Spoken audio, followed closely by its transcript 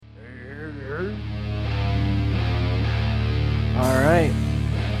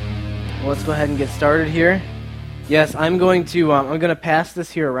let's go ahead and get started here. Yes, I'm going to pass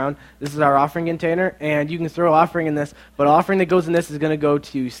this here around. This is our offering container, and you can throw offering in this, but offering that goes in this is going to go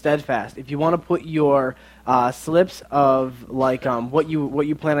to Steadfast. If you want to put your slips of what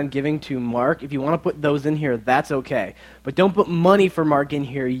you plan on giving to Mark, if you want to put those in here, that's okay. But don't put money for Mark in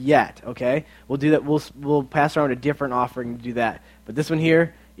here yet, okay? We'll do that. We'll pass around a different offering to do that. But this one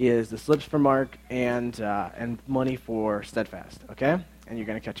here is the slips for Mark and money for Steadfast, okay? And you're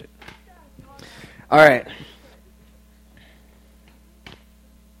going to catch it. All right.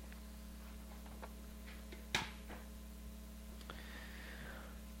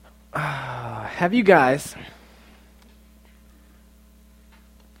 Have you guys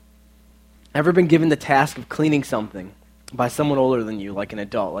ever been given the task of cleaning something by someone older than you, like an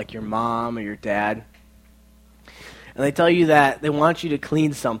adult, like your mom or your dad? And they tell you that they want you to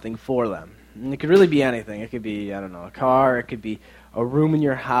clean something for them. And it could really be anything. It could be, a car. It could be a room in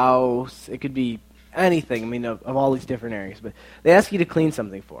your house. It could be anything, of all these different areas. But they ask you to clean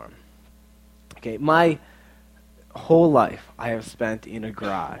something for them. Okay, my whole life I have spent in a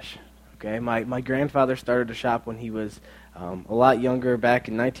garage. Okay, my grandfather started a shop when he was a lot younger, back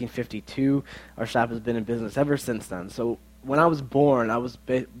in 1952. Our shop has been in business ever since then. So when I was born, I was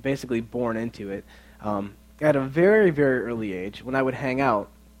basically born into it. At a very, very early age, when I would hang out,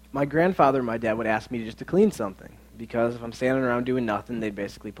 my grandfather and my dad would ask me just to clean something, because if I'm standing around doing nothing, they'd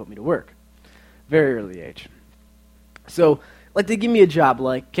basically put me to work. Very early age. So, they give me a job,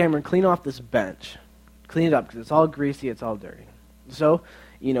 like, Cameron, clean off this bench. Clean it up, because it's all greasy, it's all dirty. So,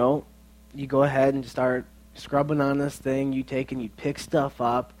 you go ahead and start scrubbing on this thing. You take and you pick stuff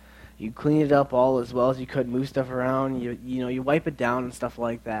up. You clean it up all as well as you could, move stuff around. You wipe it down and stuff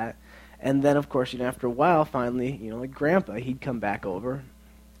like that. And then, of course, after a while, finally, like Grandpa, he'd come back over,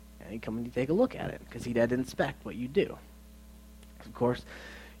 and he'd come and he'd take a look at it, because he'd had to inspect what you do. Of course,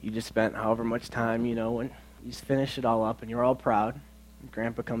 you just spent however much time, and you just finish it all up, and you're all proud. And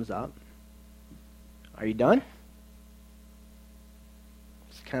Grandpa comes up. Are you done?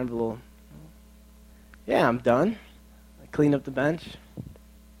 It's kind of a little, yeah, I'm done. I clean up the bench.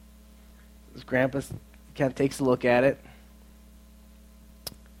 Grandpa kind of takes a look at it.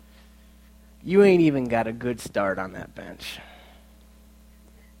 You ain't even got a good start on that bench.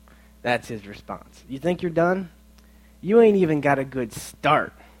 That's his response. You think you're done? You ain't even got a good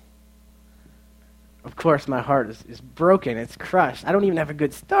start. Of course, my heart is broken. It's crushed. I don't even have a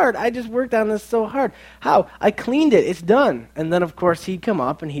good start. I just worked on this so hard. How? I cleaned it. It's done. And then, of course, he'd come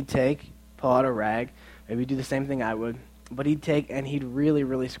up and he'd pull out a rag. Maybe do the same thing I would. But he'd take and he'd really,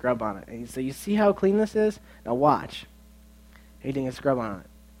 really scrub on it. And he'd say, you see how clean this is? Now watch. He'd take a scrub on it.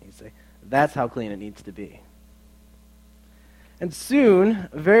 He'd say, that's how clean it needs to be. And soon,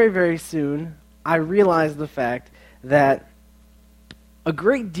 very, very soon, I realized the fact that a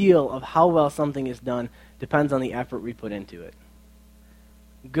great deal of how well something is done depends on the effort we put into it.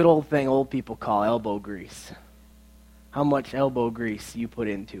 Good old thing old people call elbow grease. How much elbow grease you put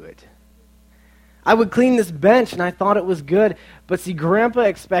into it. I would clean this bench, and I thought it was good, but see, Grandpa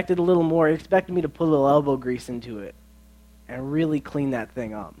expected a little more. He expected me to put a little elbow grease into it and really clean that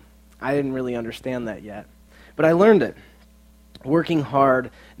thing up. I didn't really understand that yet, but I learned it. Working hard,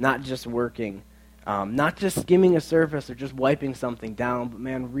 not just working. Not just skimming a surface or just wiping something down, but,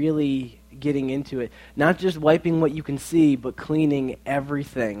 man, really getting into it. Not just wiping what you can see, but cleaning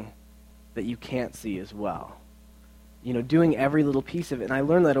everything that you can't see as well. Doing every little piece of it. And I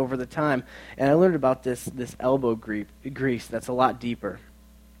learned that over the time. And I learned about this elbow grease that's a lot deeper.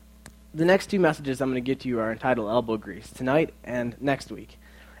 The next two messages I'm going to get to you are entitled Elbow Grease, tonight and next week.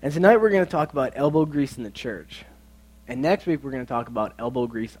 And tonight we're going to talk about elbow grease in the church. And next week we're going to talk about elbow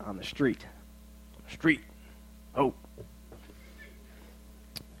grease on the street. Street. Oh.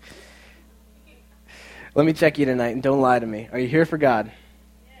 Let me check you tonight, and don't lie to me. Are you here for God?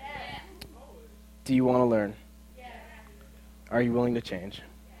 Yeah. Do you want to learn? Yeah. Are you willing to change?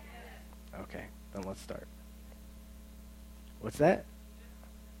 Yeah. Okay, then let's start. What's that?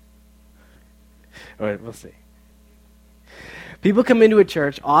 All right, we'll see. People come into a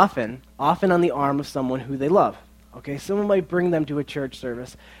church often on the arm of someone who they love. Okay, someone might bring them to a church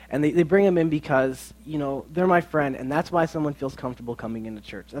service, and they bring them in because, they're my friend, and that's why someone feels comfortable coming into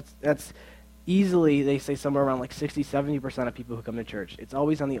church. That's easily, they say, somewhere around 60, 70% of people who come to church. It's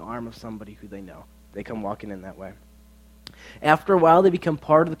always on the arm of somebody who they know. They come walking in that way. After a while, they become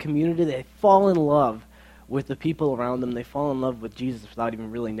part of the community. They fall in love with the people around them. They fall in love with Jesus without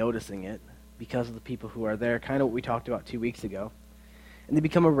even really noticing it because of the people who are there, kind of what we talked about 2 weeks ago. And they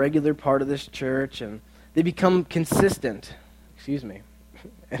become a regular part of this church, and they become consistent.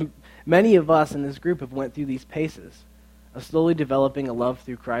 And many of us in this group have went through these paces slowly developing a love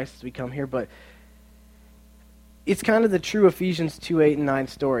through Christ as we come here, but it's kind of the true Ephesians 2, 8, and 9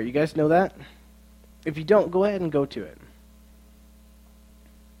 story. You guys know that? If you don't, go ahead and go to it.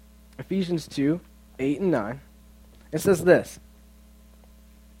 Ephesians 2, 8, and 9. It says this,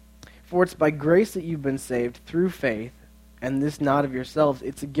 "For it's by grace that you've been saved through faith, and this not of yourselves,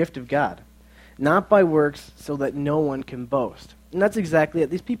 it's a gift of God, not by works, so that no one can boast." And that's exactly it.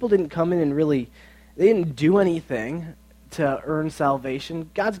 These people didn't come in and they didn't do anything to earn salvation.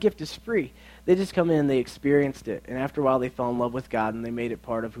 God's gift is free. They just come in and they experienced it. And after a while, they fell in love with God, and they made it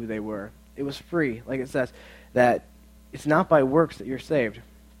part of who they were. It was free, like it says, that it's not by works that you're saved.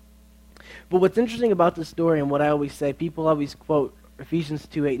 But what's interesting about this story, and what I always say, people always quote Ephesians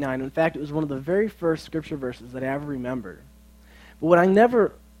 2, 8, 9. In fact, it was one of the very first scripture verses that I ever remembered. But what I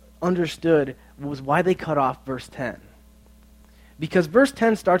never understood was why they cut off verse 10. Because verse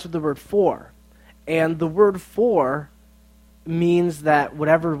 10 starts with the word for. And the word for means that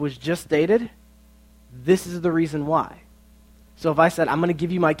whatever was just stated, this is the reason why. So if I said, I'm going to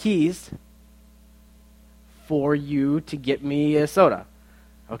give you my keys for you to get me a soda,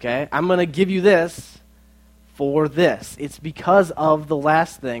 okay? I'm going to give you this for this. It's because of the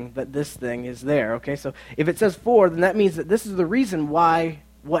last thing that this thing is there, okay? So if it says for, then that means that this is the reason why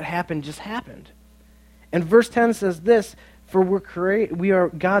what happened just happened. And verse 10 says this, "For we are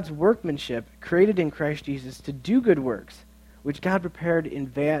God's workmanship, created in Christ Jesus to do good works, which God prepared in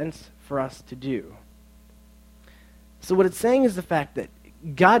advance for us to do." So what it's saying is the fact that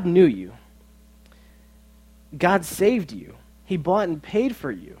God knew you. God saved you. He bought and paid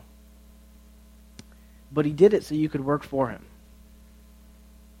for you. But he did it so you could work for him.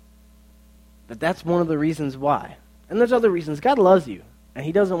 But that's one of the reasons why. And there's other reasons. God loves you, and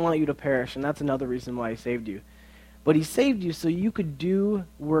he doesn't want you to perish, and that's another reason why he saved you. But he saved you so you could do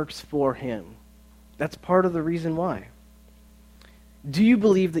works for him. That's part of the reason why. Do you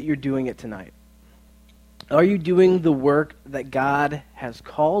believe that you're doing it tonight? Are you doing the work that God has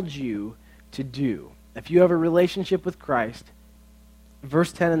called you to do? If you have a relationship with Christ,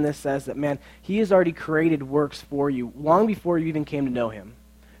 verse 10 in this says that, man, he has already created works for you long before you even came to know him.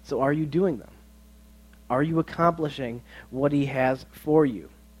 So are you doing them? Are you accomplishing what he has for you?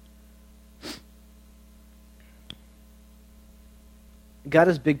 God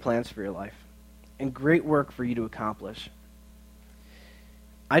has big plans for your life and great work for you to accomplish.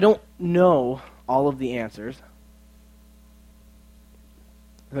 I don't know all of the answers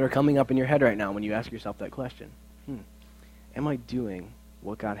that are coming up in your head right now when you ask yourself that question. Am I doing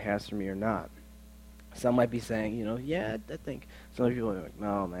what God has for me or not? Some might be saying, yeah, I think. Some people are like,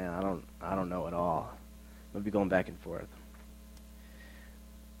 no, man, I don't know at all. I'll be going back and forth.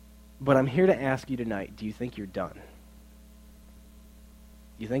 But I'm here to ask you tonight, do you think you're done?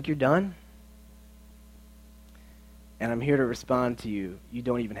 You think you're done? And I'm here to respond to you, you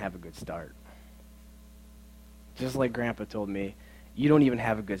don't even have a good start. Just like Grandpa told me, you don't even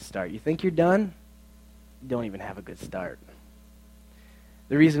have a good start. You think you're done? You don't even have a good start.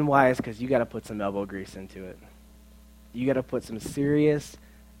 The reason why is because you got to put some elbow grease into it. You got to put some serious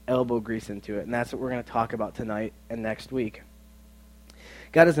elbow grease into it, and that's what we're going to talk about tonight and next week.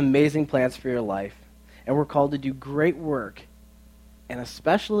 God has amazing plans for your life, and we're called to do great work, and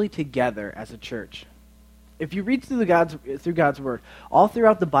especially together as a church. If you read through God's Word, all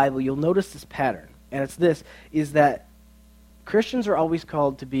throughout the Bible, you'll notice this pattern, and it's this, is that Christians are always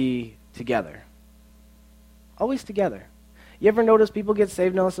called to be together. Always together. You ever notice people get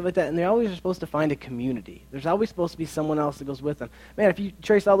saved and all stuff like that, and they always are supposed to find a community. There's always supposed to be someone else that goes with them. Man, if you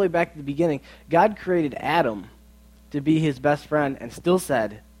trace all the way back to the beginning, God created Adam to be his best friend and still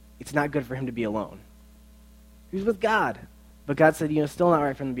said it's not good for him to be alone. He was with God. But God said, it's still not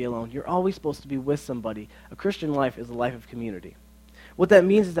right for him to be alone. You're always supposed to be with somebody. A Christian life is a life of community. What that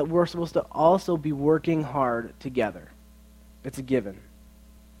means is that we're supposed to also be working hard together. It's a given.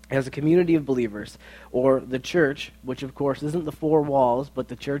 As a community of believers, or the church, which of course isn't the four walls, but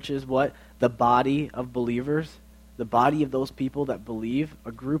the church is what? The body of believers, the body of those people that believe,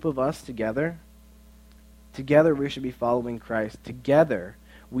 a group of us together. Together we should be following Christ. Together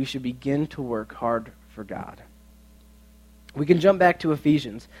we should begin to work hard for God. We can jump back to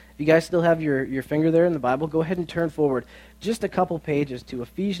Ephesians. If you guys still have your finger there in the Bible, go ahead and turn forward just a couple pages to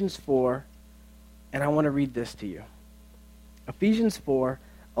Ephesians 4, and I want to read this to you. Ephesians 4,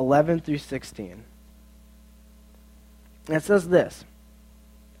 11 through 16. And it says this,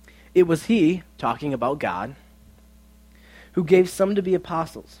 "It was he," talking about God, "who gave some to be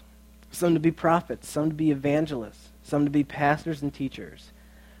apostles, some to be prophets, some to be evangelists, some to be pastors and teachers."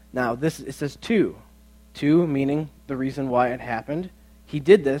 Now, it says two. Two meaning the reason why it happened. He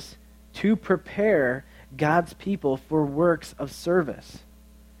did this to prepare God's people for works of service,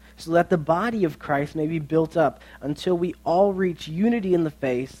 so that the body of Christ may be built up until we all reach unity in the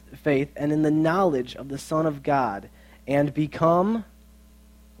faith and in the knowledge of the Son of God, and become,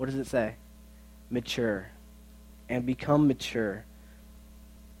 what does it say? Mature. And become mature,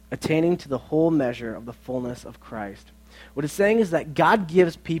 attaining to the whole measure of the fullness of Christ. What it's saying is that God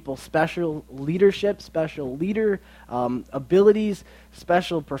gives people special leadership, special leader abilities,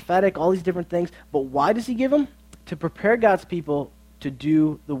 special prophetic, all these different things. But why does he give them? To prepare God's people to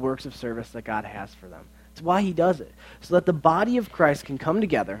do the works of service that God has for them. That's why he does it. So that the body of Christ can come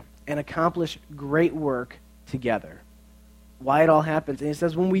together and accomplish great work together. Why it all happens. And he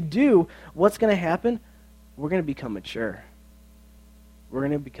says when we do, what's going to happen? We're going to become mature. We're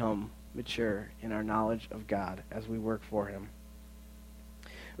going to become mature in our knowledge of God as we work for him.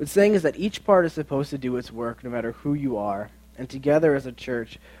 What it's saying is that each part is supposed to do its work no matter who you are. And together as a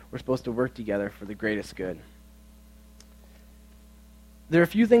church, we're supposed to work together for the greatest good. There are a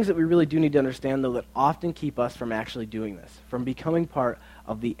few things that we really do need to understand, though, that often keep us from actually doing this, from becoming part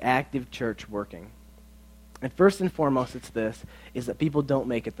of the active church working. And first and foremost, it's this, is that people don't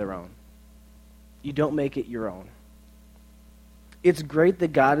make it their own. You don't make it your own. It's great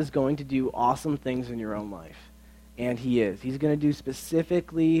that God is going to do awesome things in your own life, and he is. He's going to do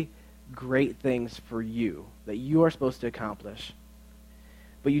specifically great things for you that you are supposed to accomplish.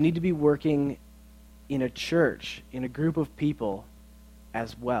 But you need to be working in a church, in a group of people,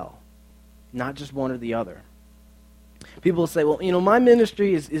 as well, not just one or the other. People will say, well, my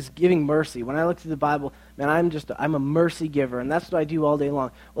ministry is giving mercy. When I look through the Bible, man, I'm a mercy giver, and that's what I do all day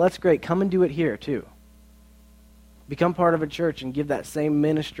long. Well, that's great. Come and do it here, too. Become part of a church and give that same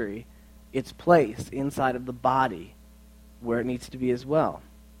ministry its place inside of the body where it needs to be as well.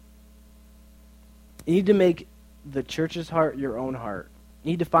 You need to make the church's heart your own heart.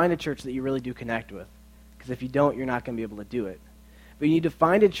 You need to find a church that you really do connect with, because if you don't, you're not going to be able to do it. But you need to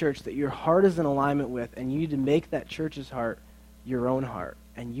find a church that your heart is in alignment with, and you need to make that church's heart your own heart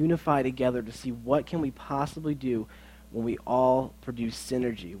and unify together to see what can we possibly do when we all produce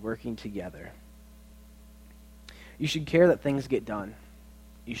synergy working together. You should care that things get done.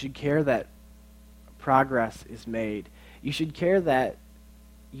 You should care that progress is made. You should care that,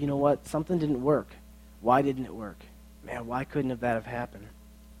 something didn't work. Why didn't it work? Man, why couldn't that have happened?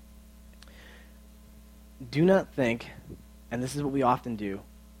 Do not think, and this is what we often do,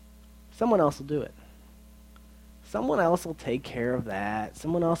 someone else will do it. Someone else will take care of that.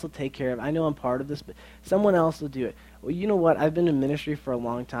 Someone else will take care of it. I know I'm part of this, but someone else will do it. Well, you know what? I've been in ministry for a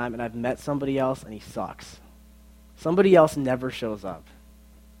long time, and I've met somebody else, and he sucks. Somebody else never shows up.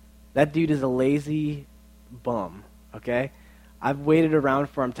 That dude is a lazy bum, okay? I've waited around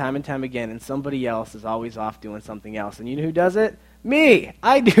for him time and time again, and somebody else is always off doing something else. And you know who does it? Me!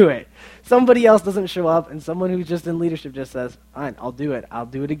 I do it. Somebody else doesn't show up, and someone who's just in leadership just says, fine, I'll do it. I'll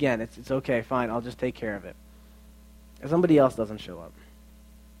do it again. It's okay, fine, I'll just take care of it. And somebody else doesn't show up.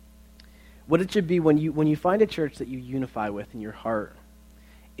 What it should be when you find a church that you unify with in your heart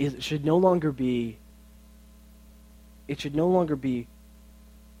is it should no longer be,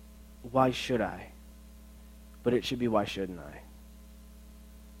 why should I? But it should be, why shouldn't I?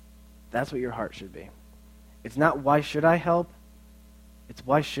 That's what your heart should be. It's not, why should I help? It's,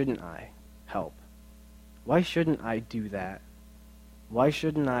 why shouldn't I help? Why shouldn't I do that? Why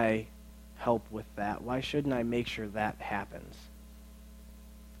shouldn't I help with that? Why shouldn't I make sure that happens?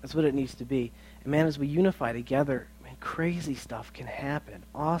 That's what it needs to be. And man, as we unify together, man, crazy stuff can happen.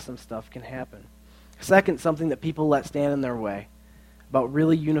 Awesome stuff can happen. Second, something that people let stand in their way about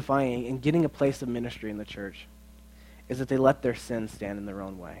really unifying and getting a place of ministry in the church is that they let their sin stand in their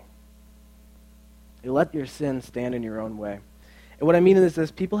own way. They let your sin stand in your own way. And what I mean is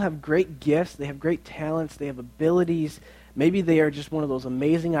this, people have great gifts, they have great talents, they have abilities. Maybe they are just one of those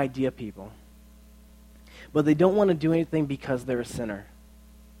amazing idea people. But they don't want to do anything because they're a sinner.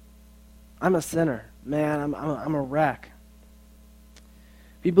 I'm a sinner. Man, I'm a wreck.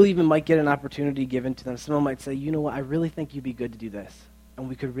 People even might get an opportunity given to them. Someone might say, you know what, I really think you'd be good to do this, and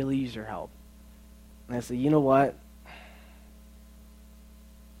we could really use your help. And I say, you know what?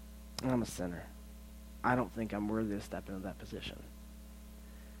 I'm a sinner. I don't think I'm worthy to step into that position.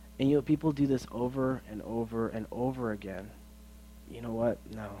 And people do this over and over and over again. You know what?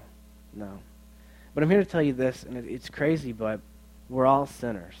 No. But I'm here to tell you this, and it's crazy, but we're all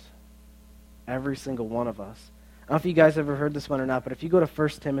sinners. Every single one of us. I don't know if you guys ever heard this one or not, but if you go to 1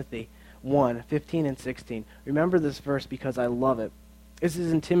 Timothy 1, 15 and 16, remember this verse because I love it. This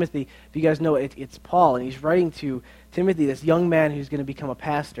is in Timothy. If you guys know, it's Paul, and he's writing to Timothy, this young man who's going to become a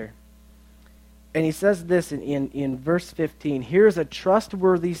pastor. And he says this in verse 15, "Here is a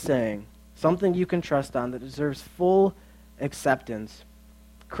trustworthy saying, something you can trust on that deserves full acceptance.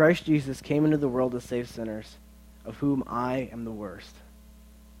 Christ Jesus came into the world to save sinners, of whom I am the worst.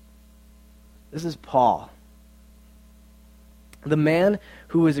 This is Paul, the man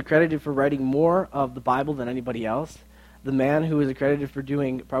who is accredited for writing more of the Bible than anybody else, the man who is accredited for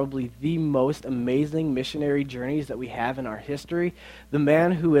doing probably the most amazing missionary journeys that we have in our history, the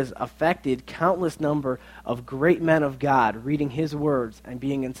man who has affected countless number of great men of God reading his words and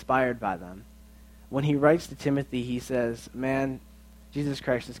being inspired by them. When he writes to Timothy, he says, man, Jesus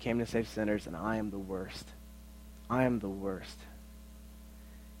Christ just came to save sinners, and I am the worst. I am the worst.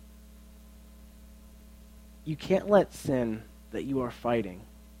 You can't let sin that you are fighting,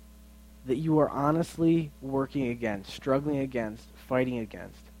 that you are honestly working against, struggling against, fighting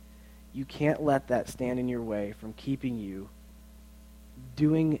against, you can't let that stand in your way from keeping you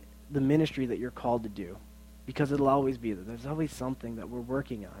doing the ministry that you're called to do, because it'll always be there. There's always something that we're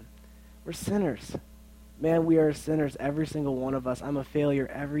working on. We're sinners. Man, we are sinners, every single one of us. I'm a failure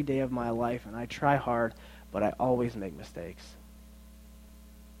every day of my life, and I try hard, but I always make mistakes.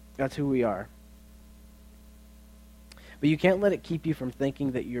 That's who we are. But you can't let it keep you from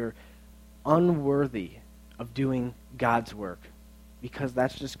thinking that you're unworthy of doing God's work, because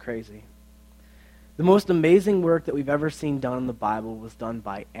that's just crazy. The most amazing work that we've ever seen done in the Bible was done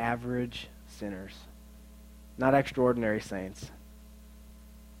by average sinners, not extraordinary saints.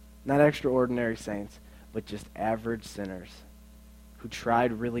 Not extraordinary saints, but just average sinners who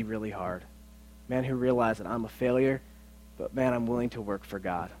tried really, really hard. Man, who realized that I'm a failure, but man, I'm willing to work for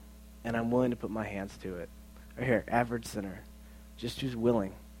God, and I'm willing to put my hands to it. Right here, average sinner, just who's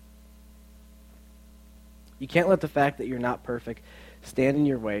willing. You can't let the fact that you're not perfect stand in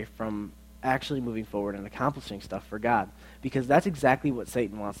your way from actually moving forward and accomplishing stuff for God, because that's exactly what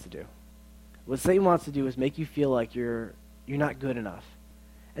Satan wants to do. What Satan wants to do is make you feel like you're not good enough.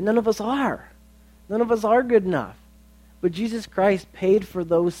 And none of us are. None of us are good enough. But Jesus Christ paid for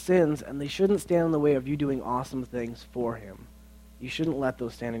those sins, and they shouldn't stand in the way of you doing awesome things for him. You shouldn't let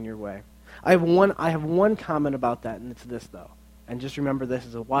those stand in your way. I have one comment about that, and it's this, though. And just remember, this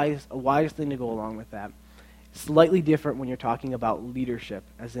is a wise thing to go along with that. Slightly different when you're talking about leadership,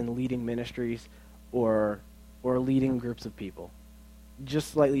 as in leading ministries or leading groups of people.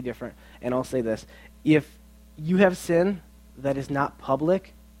 Just slightly different. And I'll say this. If you have sin that is not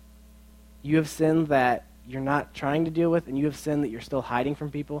public, you have sin that you're not trying to deal with, and you have sin that you're still hiding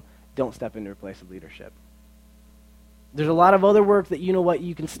from people, don't step into a place of leadership. There's a lot of other work that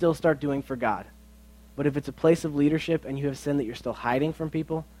you can still start doing for God. But if it's a place of leadership and you have sin that you're still hiding from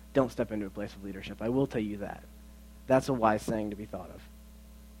people, don't step into a place of leadership. I will tell you that. That's a wise saying to be thought of.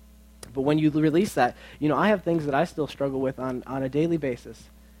 But when you release that, I have things that I still struggle with on a daily basis.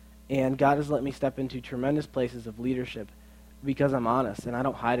 And God has let me step into tremendous places of leadership because I'm honest and I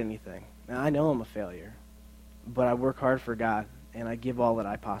don't hide anything. And I know I'm a failure, but I work hard for God and I give all that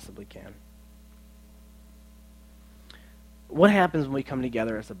I possibly can. What happens when we come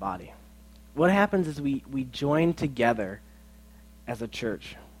together as a body? What happens is we join together as a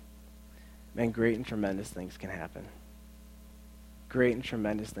church. Man, great and tremendous things can happen. Great and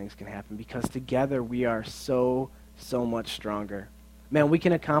tremendous things can happen because together we are so much stronger. Man, we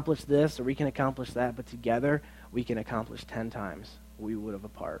can accomplish this or we can accomplish that, but together we can accomplish 10 times what we would have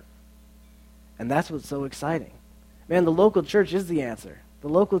apart. And that's what's so exciting. Man, the local church is the answer. The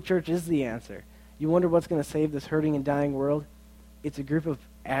local church is the answer. You wonder what's going to save this hurting and dying world? It's a group of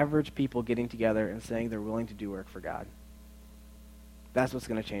average people getting together and saying they're willing to do work for God. That's what's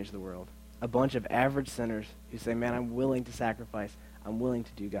going to change the world. A bunch of average sinners who say, man, I'm willing to sacrifice. I'm willing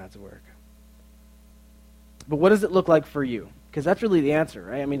to do God's work. But what does it look like for you? Because that's really the answer,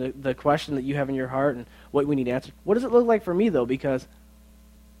 right? I mean, the question that you have in your heart and what we need answered. What does it look like for me, though? Because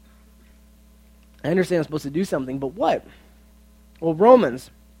I understand I'm supposed to do something, but what? Well, Romans,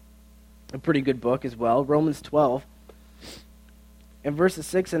 a pretty good book as well, Romans 12, and verses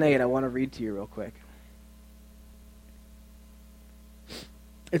 6 and 8, I want to read to you real quick.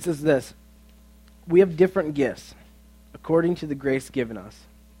 It says this: we have different gifts, according to the grace given us.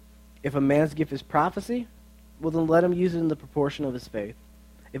 If a man's gift is prophecy, well then let him use it in the proportion of his faith.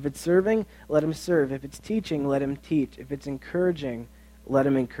 If it's serving, let him serve. If it's teaching, let him teach. If it's encouraging, let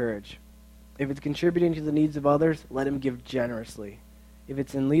him encourage. If it's contributing to the needs of others, let him give generously. If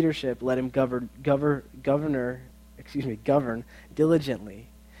it's in leadership, let him govern diligently.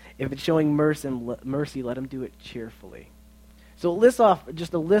 If it's showing mercy, let him do it cheerfully. So it lists off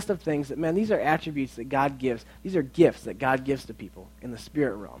just a list of things that, man, these are attributes that God gives. These are gifts that God gives to people in the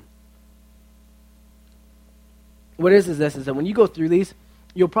spirit realm. What is this? Is that when you go through these,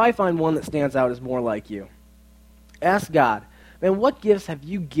 you'll probably find one that stands out as more like you. Ask God, Man, what gifts have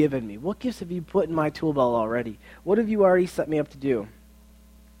you given me? What gifts have you put in my tool belt already? What have you already set me up to do?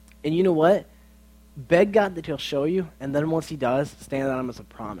 And you know what? Beg God that he'll show you, and then once he does, stand on him as a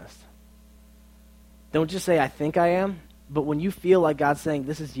promise. Don't just say, I think I am, but when you feel like God's saying,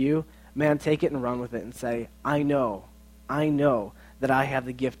 this is you, man, take it and run with it and say, I know that I have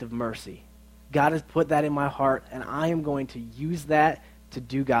the gift of mercy. God has put that in my heart, and I am going to use that to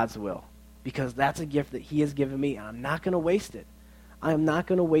do God's will, because that's a gift that he has given me, and I'm not going to waste it. I am not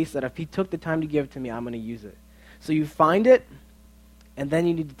going to waste it. If he took the time to give it to me, I'm going to use it. So you find it, and then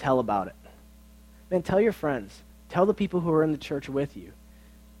you need to tell about it. Man, tell your friends. Tell the people who are in the church with you.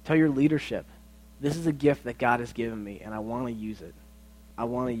 Tell your leadership. This is a gift that God has given me, and I want to use it. I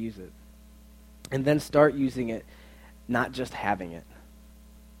want to use it. And then start using it, not just having it.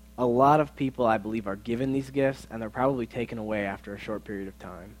 A lot of people, I believe, are given these gifts, and they're probably taken away after a short period of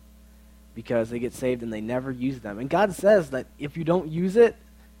time because they get saved and they never use them. And God says that if you don't use it,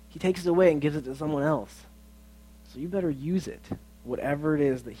 he takes it away and gives it to someone else. So you better use it, whatever it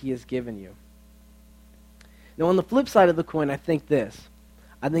is that he has given you. Now, on the flip side of the coin, I think this.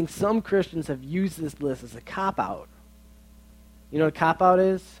 I think some Christians have used this list as a cop-out. You know what a cop-out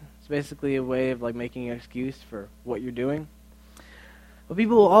is? It's basically a way of like making an excuse for what you're doing. But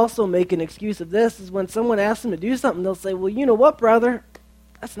people will also make an excuse of this is when someone asks them to do something, they'll say, well, you know what, brother?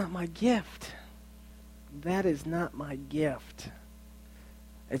 That's not my gift. That is not my gift.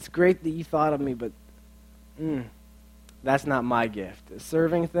 It's great that you thought of me, but that's not my gift. The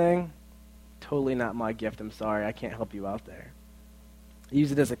serving thing, totally not my gift. I'm sorry. I can't help you out there.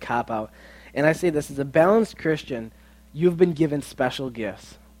 Use it as a cop-out. And I say this, as a balanced Christian, you've been given special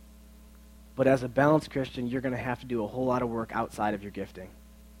gifts. But as a balanced Christian, you're going to have to do a whole lot of work outside of your gifting.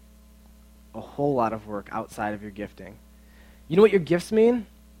 A whole lot of work outside of your gifting. You know what your gifts mean?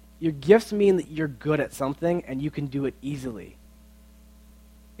 Your gifts mean that you're good at something and you can do it easily.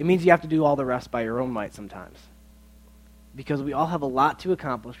 It means you have to do all the rest by your own might sometimes. Because we all have a lot to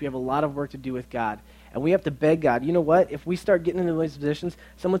accomplish. We have a lot of work to do with God. And we have to beg God. You know what? If we start getting into those positions,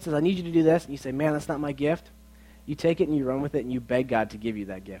 someone says, I need you to do this, and you say, man, that's not my gift. You take it and you run with it and you beg God to give you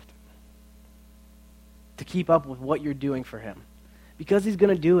that gift. To keep up with what you're doing for him. Because he's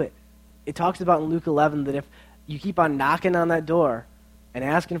going to do it. It talks about in Luke 11 that if you keep on knocking on that door and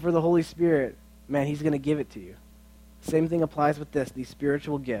asking for the Holy Spirit, man, he's going to give it to you. Same thing applies with this, these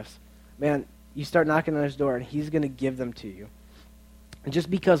spiritual gifts. Man, you start knocking on his door and he's going to give them to you. And just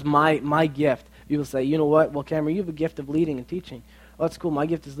because my gift, people say, you know what, well, Cameron, you have a gift of leading and teaching. Oh, that's cool, my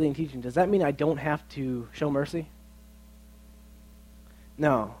gift is leading and teaching. Does that mean I don't have to show mercy?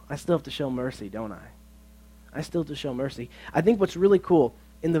 No, I still have to show mercy, don't I? I still have to show mercy. I think what's really cool,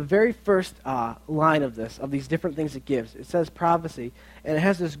 in the very first line of this, of these different things it gives, it says prophecy, and it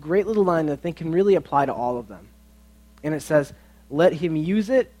has this great little line that I think can really apply to all of them. And it says, let him use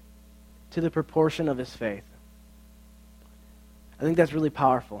it to the proportion of his faith. I think that's really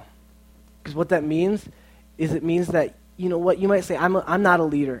powerful. Because what that means is it means that, you know what, you might say, I'm not a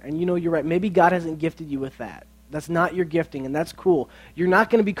leader, and you know you're right. Maybe God hasn't gifted you with that. That's not your gifting, and that's cool. You're not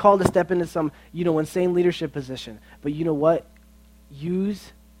going to be called to step into some, insane leadership position. But you know what?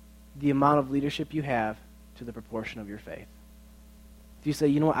 Use the amount of leadership you have to the proportion of your faith. If you say,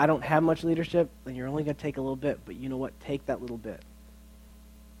 you know what, I don't have much leadership, then you're only going to take a little bit. But you know what? Take that little bit.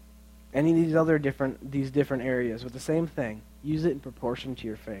 Any of these different areas with the same thing, use it in proportion to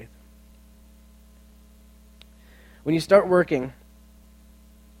your faith. When you start working,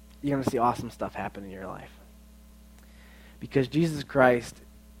 you're going to see awesome stuff happen in your life. Because Jesus Christ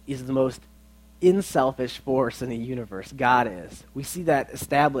is the most unselfish force in the universe. God is. We see that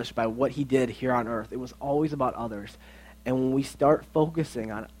established by what he did here on earth. It was always about others. And when we start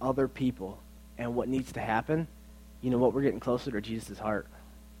focusing on other people and what needs to happen, you know what? We're getting closer to Jesus' heart.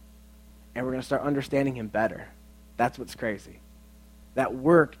 And we're going to start understanding him better. That's what's crazy. That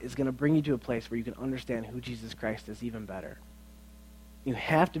work is going to bring you to a place where you can understand who Jesus Christ is even better. You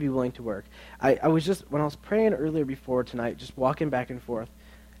have to be willing to work. I was just, when I was praying earlier before tonight, just walking back and forth,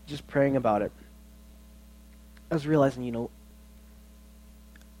 just praying about it, I was realizing,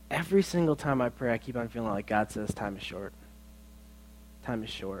 every single time I pray, I keep on feeling like God says time is short. Time is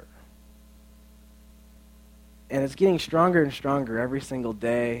short. And it's getting stronger and stronger every single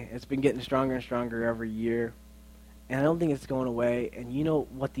day. It's been getting stronger and stronger every year. And I don't think it's going away. And you know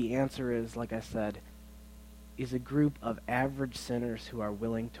what the answer is, like I said, is a group of average sinners who are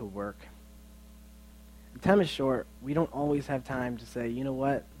willing to work. Time is short. We don't always have time to say, you know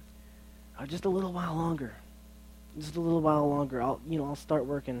what, just a little while longer. Just a little while longer. I'll start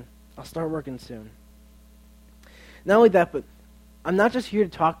working. I'll start working soon. Not only that, but I'm not just here to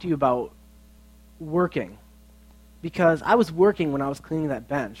talk to you about working. Because I was working when I was cleaning that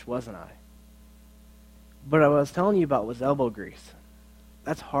bench, wasn't I? But what I was telling you about was elbow grease.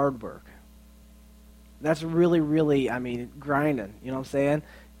 That's hard work. That's really, really, grinding. You know what I'm saying?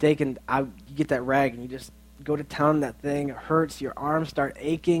 You get that rag and you just go to town on that thing. It hurts. Your arms start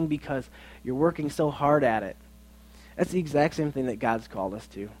aching because you're working so hard at it. That's the exact same thing that God's called us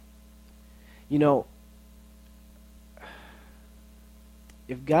to. You know,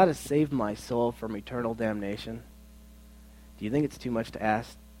 if God has saved my soul from eternal damnation, do you think it's too much to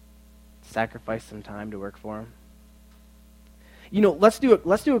ask to sacrifice some time to work for him? You know, let's do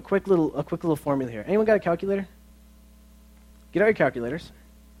a quick little formula here. Anyone got a calculator? Get out your calculators.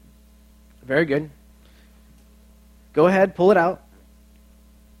 Very good. Go ahead, pull it out.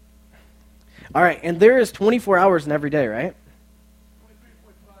 All right, and there is 24 hours in every day, right?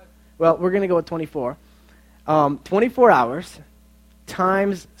 23.5. Well, we're going to go with 24. 24 hours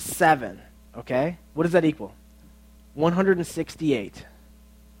times 7, okay? What does that equal? 168.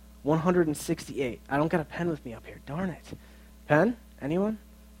 168. I don't got a pen with me up here. Darn it. Pen? Anyone?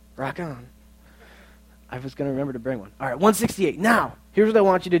 Rock on. I was going to remember to bring one. All right, 168. Now, here's what I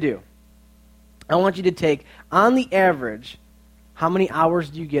want you to do. I want you to take, on the average, how many hours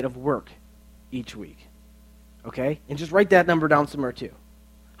do you get of work each week? Okay? And just write that number down somewhere, too.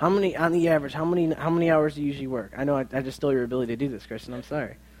 How many, on the average, how many hours do you usually work? I know I just stole your ability to do this, Christian. I'm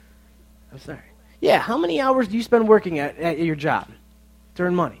sorry. Yeah, how many hours do you spend working at your job to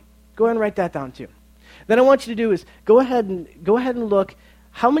earn money? Go ahead and write that down, too. Then I want you to do is go ahead and look,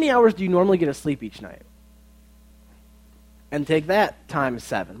 how many hours do you normally get of sleep each night? And take that times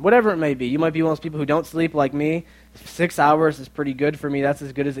 7, whatever it may be. You might be one of those people who don't sleep like me. 6 hours is pretty good for me. That's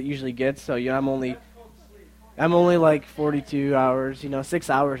as good as it usually gets. So I'm only like 42 hours. 6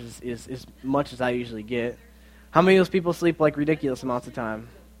 hours is as much as I usually get. How many of those people sleep like ridiculous amounts of time?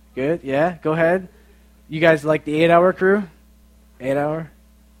 Good? Yeah? Go ahead. You guys like the 8-hour crew? 8 hour?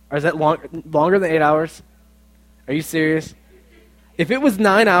 Or is that longer than 8 hours? Are you serious? If it was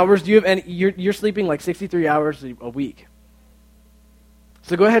 9 hours, do you have any? You're sleeping like 63 hours a week.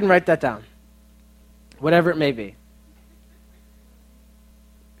 So go ahead and write that down. Whatever it may be.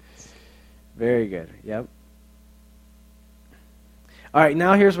 Very good. Yep. All right,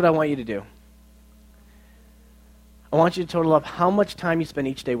 now here's what I want you to do. I want you to total up how much time you spend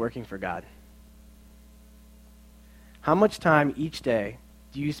each day working for God. How much time each day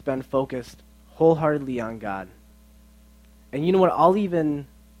do you spend focused wholeheartedly on God? And you know what? I'll even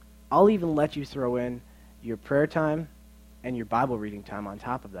let you throw in your prayer time and your Bible reading time on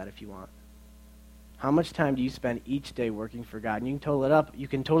top of that if you want. How much time do you spend each day working for God? And you can total it up. You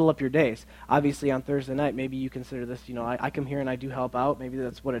can total up your days. Obviously, on Thursday night, maybe you consider this, I come here and I do help out. Maybe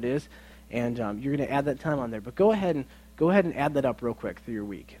that's what it is. And you're going to add that time on there. But go ahead and add that up real quick through your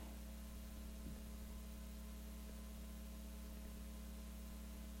week.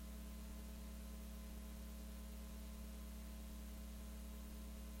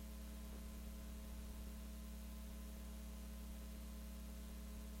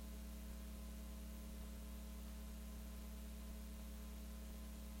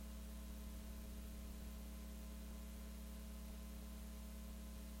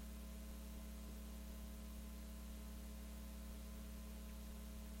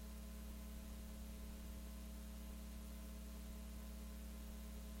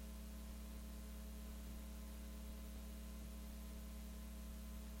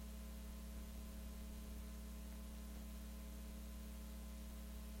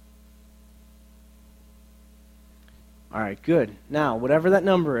 All right, good. Now, whatever that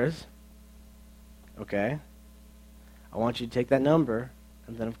number is, okay, I want you to take that number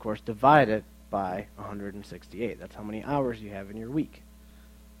and then, of course, divide it by 168. That's how many hours you have in your week.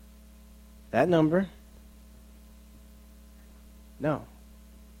 That number, no,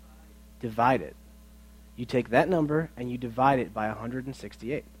 divide it. You take that number and you divide it by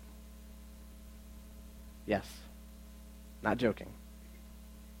 168. Yes, not joking.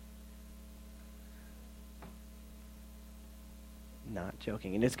 Not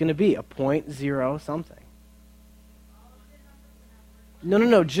joking. And it's going to be a 0.0 something.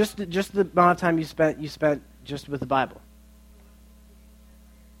 No. Just the amount of time you spent just with the Bible.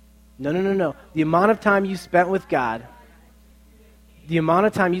 No. The amount of time you spent with God, the amount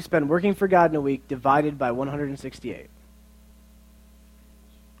of time you spend working for God in a week divided by 168.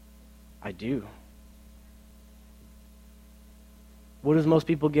 I do. What does most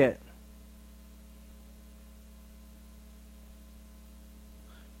people get?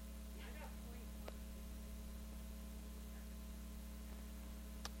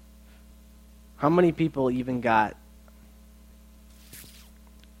 How many people even got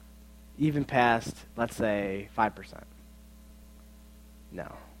even past, let's say, 5%?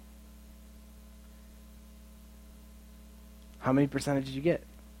 No. How many percentage did you get?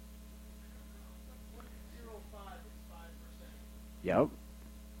 0.05 is 5%. Yep.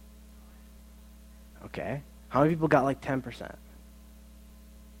 Okay. How many people got like 10%?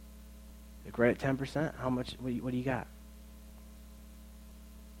 Like right at 10%? How much? What do you got?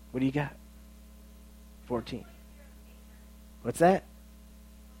 What do you got? 14. What's that?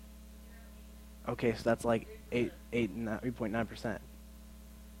 Okay, so that's like 8.9%.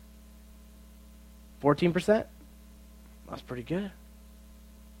 14%? That's pretty good.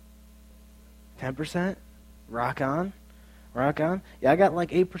 10%? Rock on. Rock on. Yeah, I got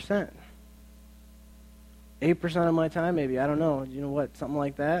like 8%. 8% of my time, maybe. I don't know. You know what? Something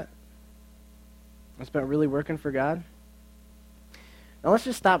like that. I spent really working for God. Now let's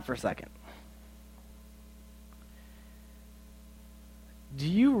just stop for a second. Do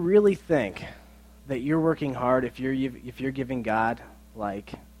you really think that you're working hard if you're giving God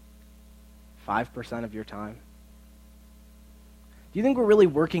like 5% of your time? Do you think we're really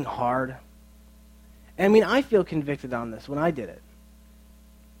working hard? And I mean, I feel convicted on this when I did it.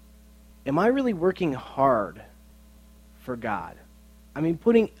 Am I really working hard for God? I mean,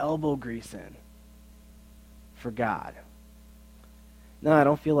 putting elbow grease in for God. No, I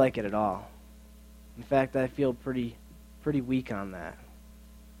don't feel like it at all. In fact, I feel pretty weak on that.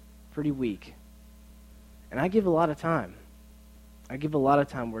 Pretty weak. And I give a lot of time. I give a lot of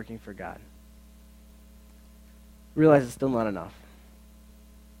time working for God. Realize it's still not enough.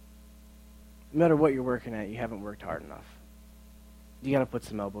 No matter what you're working at, you haven't worked hard enough. You got to put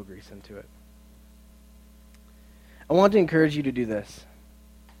some elbow grease into it. I want to encourage you to do this.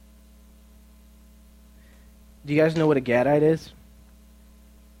 Do you guys know what a Gadite is?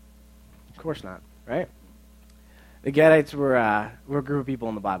 Of course not, right? The Gadites were a group of people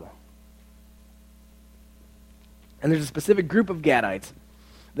in the Bible. And there's a specific group of Gadites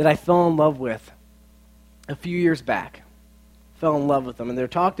that I fell in love with a few years back. Fell in love with them. And they're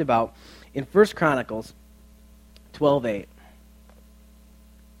talked about in 1 Chronicles 12:8.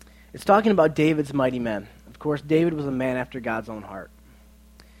 It's talking about David's mighty men. Of course, David was a man after God's own heart.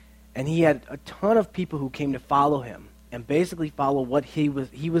 And he had a ton of people who came to follow him and basically follow what he was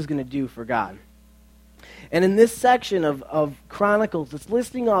going to do for God. And in this section of Chronicles, it's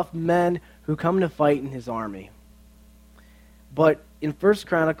listing off men who come to fight in his army. But in 1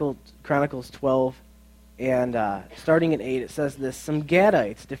 Chronicles 12 and starting at 8, it says this: Some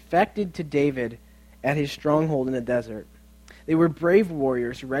Gadites defected to David at his stronghold in the desert. They were brave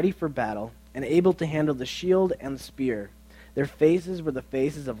warriors, ready for battle, and able to handle the shield and the spear. Their faces were the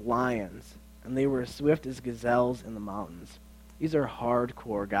faces of lions, and they were as swift as gazelles in the mountains. These are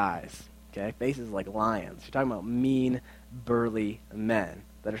hardcore guys, okay? Faces like lions. You're talking about mean, burly men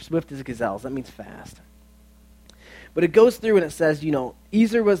that are swift as gazelles. That means fast. But it goes through and it says,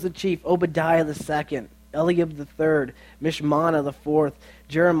 Ezer was the chief, Obadiah the second, Eliab the third, Mishmana the fourth,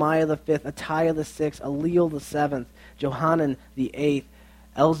 Jeremiah the fifth, Attiah the sixth, Eliel the seventh, Johanan the eighth,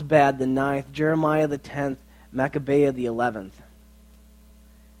 Elzabad the ninth, Jeremiah the 10th, Maccabeah the 11th.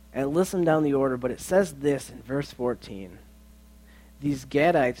 And it lists them down the order, but it says this in verse 14. These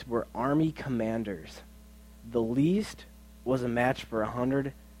Gadites were army commanders. The least was a match for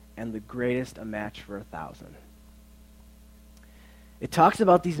 100, and the greatest a match for 1,000. It talks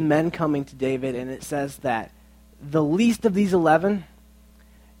about these men coming to David, and it says that the least of these 11,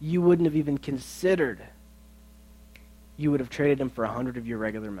 you wouldn't have even considered. You would have traded him for 100 of your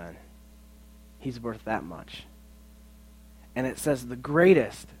regular men. He's worth that much. And it says the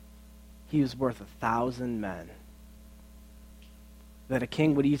greatest, he was worth 1,000 men. That a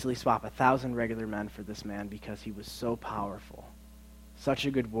king would easily swap 1,000 regular men for this man because he was so powerful. Such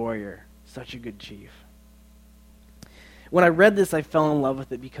a good warrior. Such a good chief. When I read this, I fell in love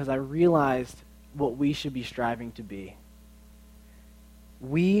with it because I realized what we should be striving to be.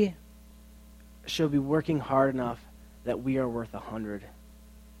 We should be working hard enough that we are worth 100,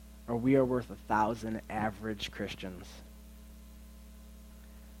 or we are worth 1,000 average Christians.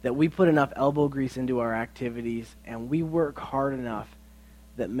 That we put enough elbow grease into our activities, and we work hard enough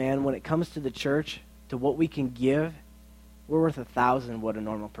that, man, when it comes to the church, to what we can give, we're worth 1,000 what a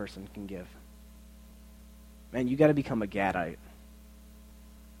normal person can give. Man, you got to become a Gadite.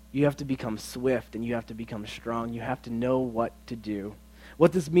 You have to become swift, and you have to become strong. You have to know what to do.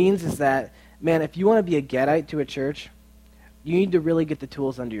 What this means is that, man, if you want to be a Gadite to a church, you need to really get the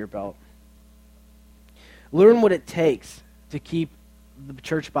tools under your belt. Learn what it takes to keep the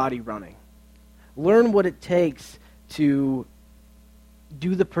church body running. Learn what it takes to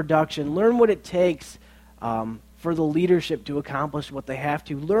do the production. Learn what it takes for the leadership to accomplish what they have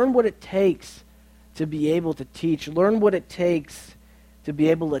to. Learn what it takes to be able to teach. Learn what it takes to be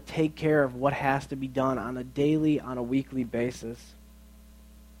able to take care of what has to be done on a daily, on a weekly basis.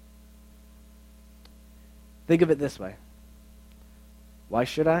 Think of it this way. Why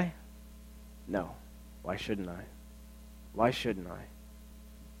should I? No. Why shouldn't I? Why shouldn't I?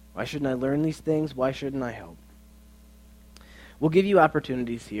 Why shouldn't I learn these things? Why shouldn't I help? We'll give you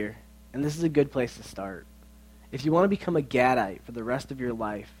opportunities here, and this is a good place to start. If you want to become a Gadite for the rest of your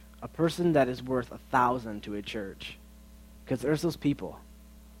life, a person that is worth 1,000 to a church, because there's those people.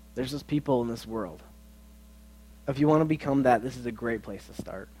 There's those people in this world. If you want to become that, this is a great place to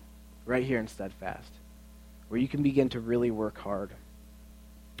start. Right here in Steadfast, where you can begin to really work hard.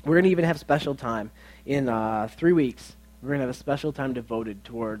 We're going to even have special time. In 3 weeks, we're going to have a special time devoted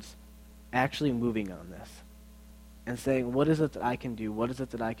towards actually moving on this and saying, what is it that I can do? What is it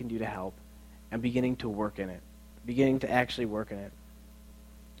that I can do to help? And beginning to work in it. Beginning to actually work in it.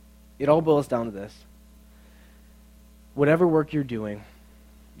 It all boils down to this. Whatever work you're doing,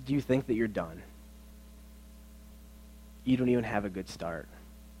 do you think that you're done? You don't even have a good start.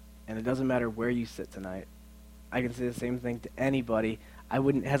 And it doesn't matter where you sit tonight. I can say the same thing to anybody. I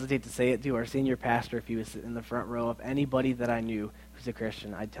wouldn't hesitate to say it to our senior pastor if he was sitting in the front row. Of anybody that I knew who's a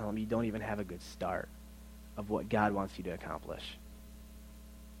Christian, I'd tell him, you don't even have a good start of what God wants you to accomplish.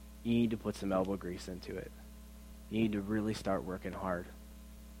 You need to put some elbow grease into it. You need to really start working hard.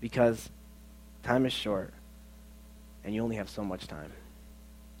 Because time is short, and you only have so much time.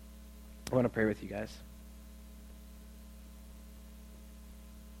 I want to pray with you guys.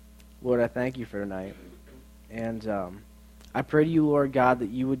 Lord, I thank you for tonight. And I pray to you, Lord God, that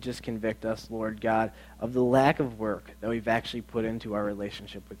you would just convict us, Lord God, of the lack of work that we've actually put into our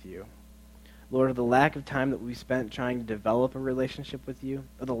relationship with you. Lord, of the lack of time that we spent trying to develop a relationship with you,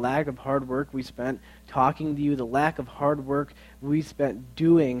 of the lack of hard work we spent talking to you, the lack of hard work we spent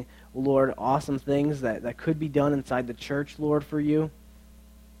doing, Lord, awesome things that could be done inside the church, Lord, for you.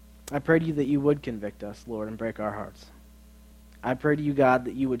 I pray to you that you would convict us, Lord, and break our hearts. I pray to you, God,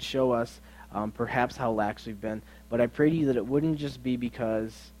 that you would show us perhaps how lax we've been, but I pray to you that it wouldn't just be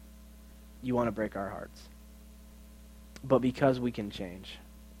because you want to break our hearts, but because we can change.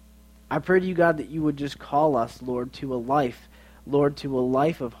 I pray to you, God, that you would just call us, Lord, to a life, Lord, to a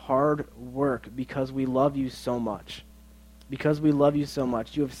life of hard work because we love you so much. Because we love you so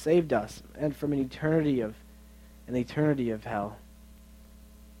much. You have saved us and from an eternity of hell.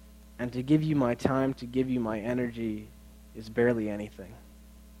 And to give you my time, to give you my energy is barely anything.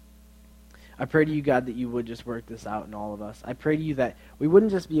 I pray to you, God, that you would just work this out in all of us. I pray to you that we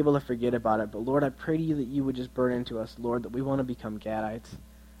wouldn't just be able to forget about it, but Lord, I pray to you that you would just burn into us, Lord, that we want to become Gadites.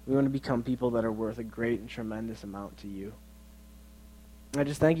 We want to become people that are worth a great and tremendous amount to you. I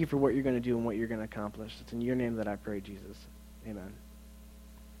just thank you for what you're going to do and what you're going to accomplish. It's in your name that I pray, Jesus. Amen.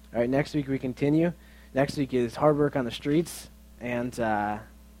 All right, next week we continue. Next week is hard work on the streets, and that'll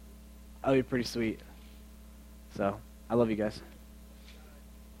be pretty sweet. So, I love you guys.